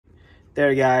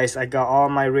There guys, I got all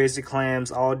my razor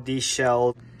clams all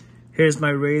deshelled. Here's my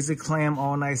razor clam,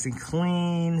 all nice and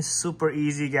clean. Super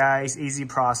easy guys, easy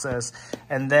process.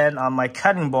 And then on my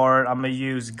cutting board, I'm gonna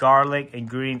use garlic and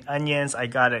green onions. I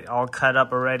got it all cut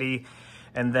up already.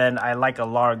 And then I like a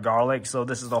lot of garlic. So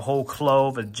this is the whole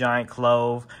clove, a giant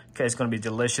clove. Okay, it's gonna be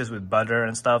delicious with butter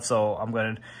and stuff. So I'm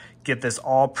gonna get this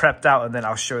all prepped out and then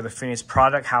I'll show you the finished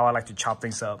product, how I like to chop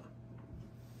things up.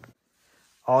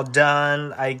 All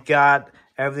done. I got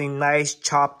everything nice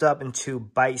chopped up into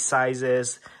bite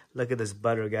sizes. Look at this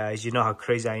butter, guys. You know how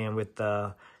crazy I am with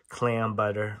the clam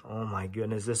butter. Oh my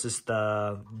goodness. This is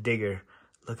the digger.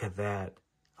 Look at that.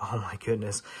 Oh my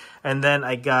goodness. And then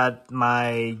I got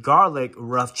my garlic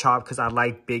rough chopped because I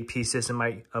like big pieces of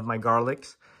my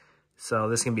garlics. So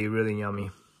this can be really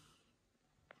yummy.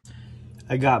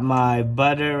 I got my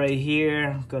butter right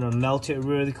here. I'm gonna melt it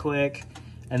really quick.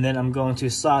 And then I'm going to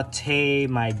saute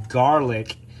my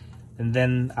garlic. And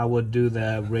then I will do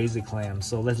the razor clam.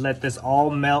 So let's let this all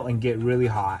melt and get really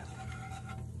hot.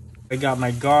 I got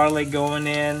my garlic going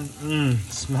in.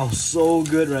 Smells so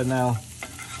good right now.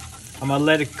 I'm gonna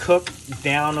let it cook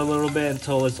down a little bit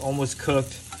until it's almost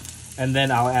cooked. And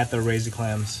then I'll add the razor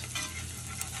clams.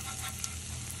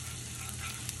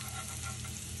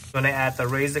 Gonna add the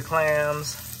razor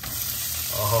clams.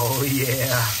 Oh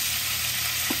yeah.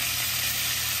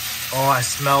 Oh, it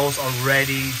smells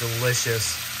already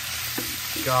delicious.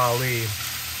 Golly.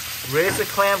 Razor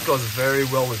clam goes very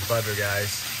well with butter,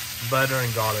 guys. Butter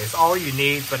and garlic. It's all you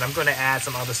need, but I'm gonna add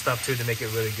some other stuff too to make it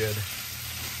really good.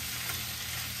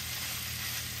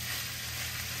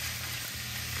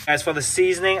 As for the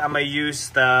seasoning, I'm gonna use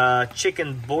the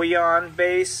chicken bouillon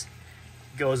base.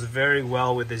 Goes very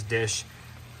well with this dish.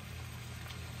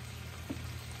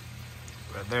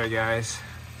 Right there, guys.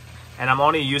 And I'm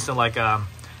only using like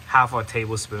half a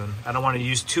tablespoon. I don't want to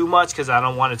use too much because I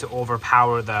don't want it to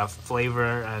overpower the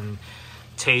flavor and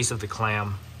taste of the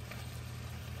clam.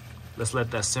 Let's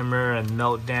let that simmer and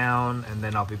melt down, and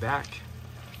then I'll be back.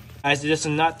 Guys, this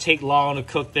does not take long to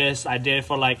cook this. I did it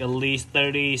for like at least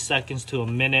 30 seconds to a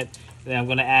minute. Then I'm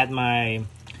gonna add my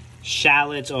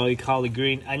shallots, or you call it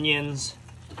green onions,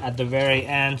 at the very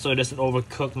end so it doesn't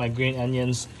overcook my green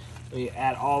onions. We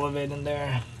add all of it in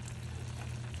there.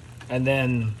 And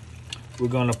then we're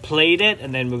gonna plate it,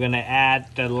 and then we're gonna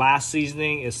add the last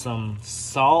seasoning is some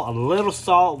salt, a little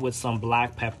salt with some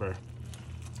black pepper.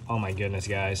 Oh my goodness,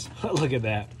 guys. Look at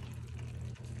that.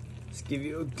 Let's give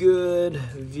you a good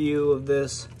view of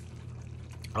this.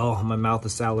 Oh, my mouth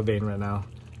is salivating right now.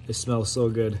 It smells so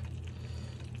good.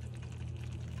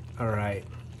 All right.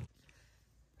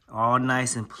 All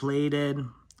nice and plated.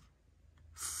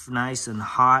 Nice and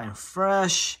hot and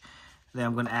fresh. Then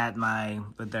I'm gonna add my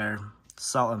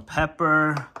salt and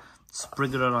pepper,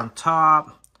 sprinkle it on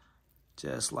top,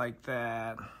 just like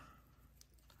that.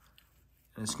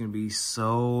 And it's gonna be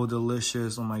so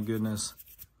delicious. Oh my goodness.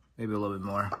 Maybe a little bit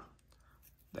more.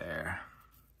 There.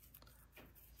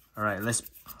 All right,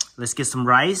 let's get some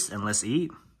rice and let's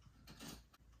eat.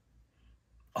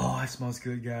 Oh, it smells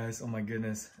good, guys. Oh my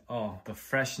goodness. Oh, the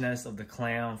freshness of the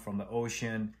clam from the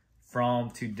ocean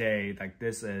from today. Like,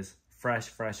 this is fresh,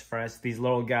 fresh, fresh. These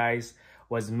little guys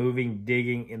was moving,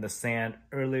 digging in the sand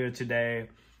earlier today,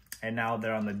 and now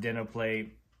they're on the dinner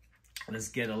plate. Let's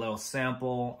get a little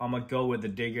sample. I'm gonna go with the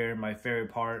digger, my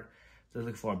favorite part. Just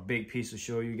look for a big piece to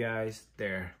show you guys.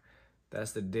 There,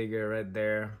 that's the digger right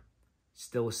there.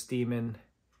 Still steaming.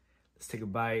 Let's take a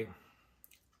bite.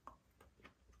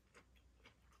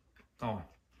 Oh,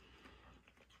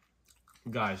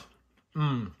 guys,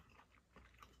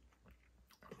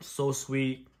 so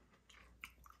sweet.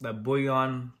 That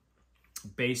bouillon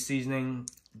base seasoning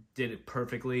did it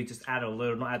perfectly. Just add a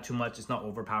little, don't add too much. It's not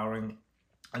overpowering.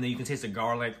 And then you can taste the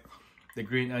garlic, the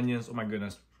green onions. Oh my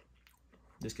goodness.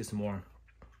 Let's get some more.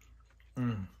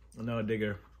 Another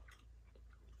digger.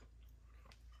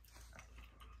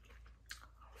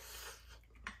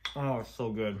 Oh, it's so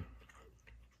good.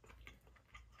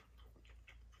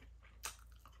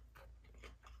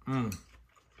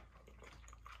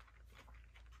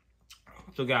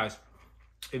 So guys,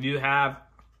 if you have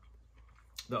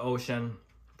the ocean,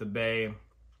 the bay,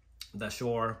 the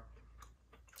shore,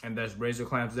 and there's razor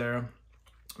clams there,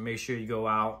 make sure you go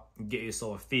out and get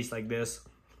yourself a feast like this.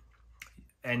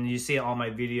 And you see all my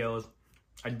videos,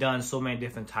 I've done so many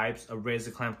different types of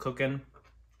razor clam cooking,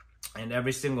 and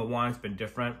every single one's been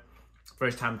different.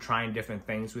 First time trying different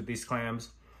things with these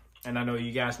clams, and I know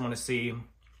you guys want to see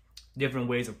different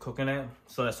ways of cooking it,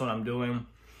 so that's what I'm doing.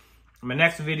 In my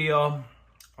next video,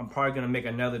 I'm probably gonna make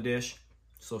another dish,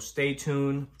 so stay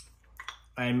tuned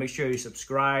and make sure you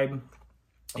subscribe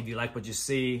if you like what you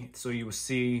see. So you will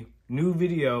see new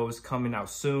videos coming out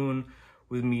soon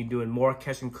with me doing more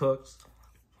catch and cooks.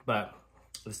 But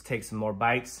let's take some more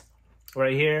bites.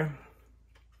 Right here,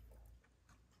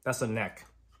 that's a neck.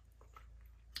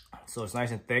 So it's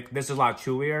nice and thick. This is a lot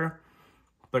chewier,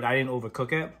 but I didn't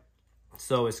overcook it.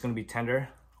 So it's gonna be tender.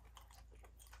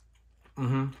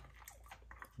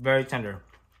 Very tender.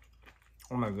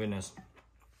 Oh my goodness.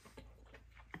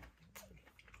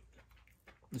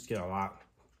 Let's get a lot.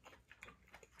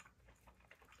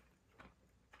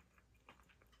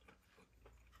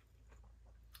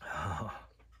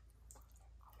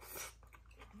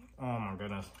 Oh my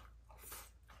goodness.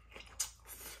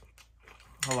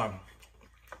 Hold on.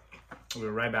 We'll be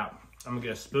right back. I'm gonna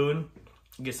get a spoon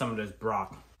and get some of this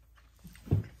broth.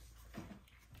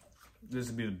 This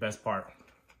would be the best part.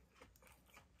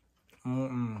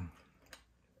 Look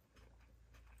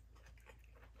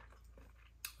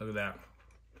at that.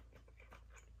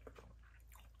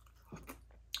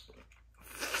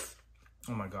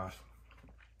 Oh my gosh.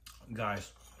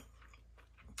 Guys,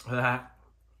 that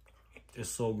is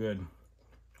so good.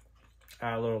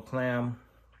 Add a little clam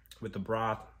with the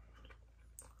broth.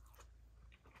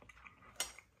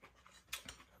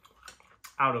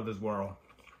 Out of this world.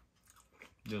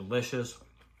 Delicious.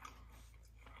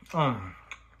 I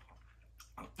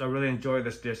really enjoy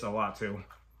this dish a lot too.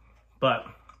 But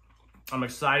I'm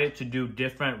excited to do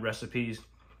different recipes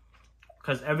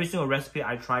because every single recipe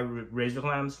I try with razor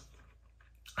clams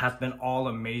has been all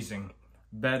amazing.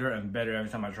 Better and better every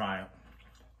time I try it.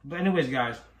 But anyways,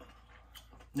 guys,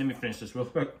 let me finish this real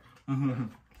quick.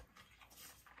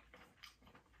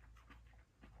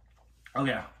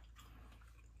 Okay.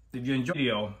 If you enjoyed the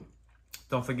video,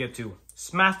 don't forget to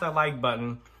smash that like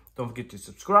button. Don't forget to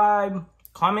subscribe.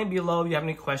 Comment below if you have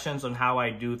any questions on how I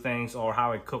do things or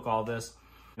how I cook all this.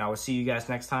 And I will see you guys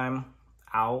next time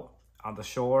out on the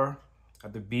shore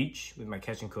at the beach with my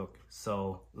catch and cook.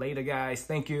 So later, guys.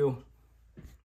 Thank you.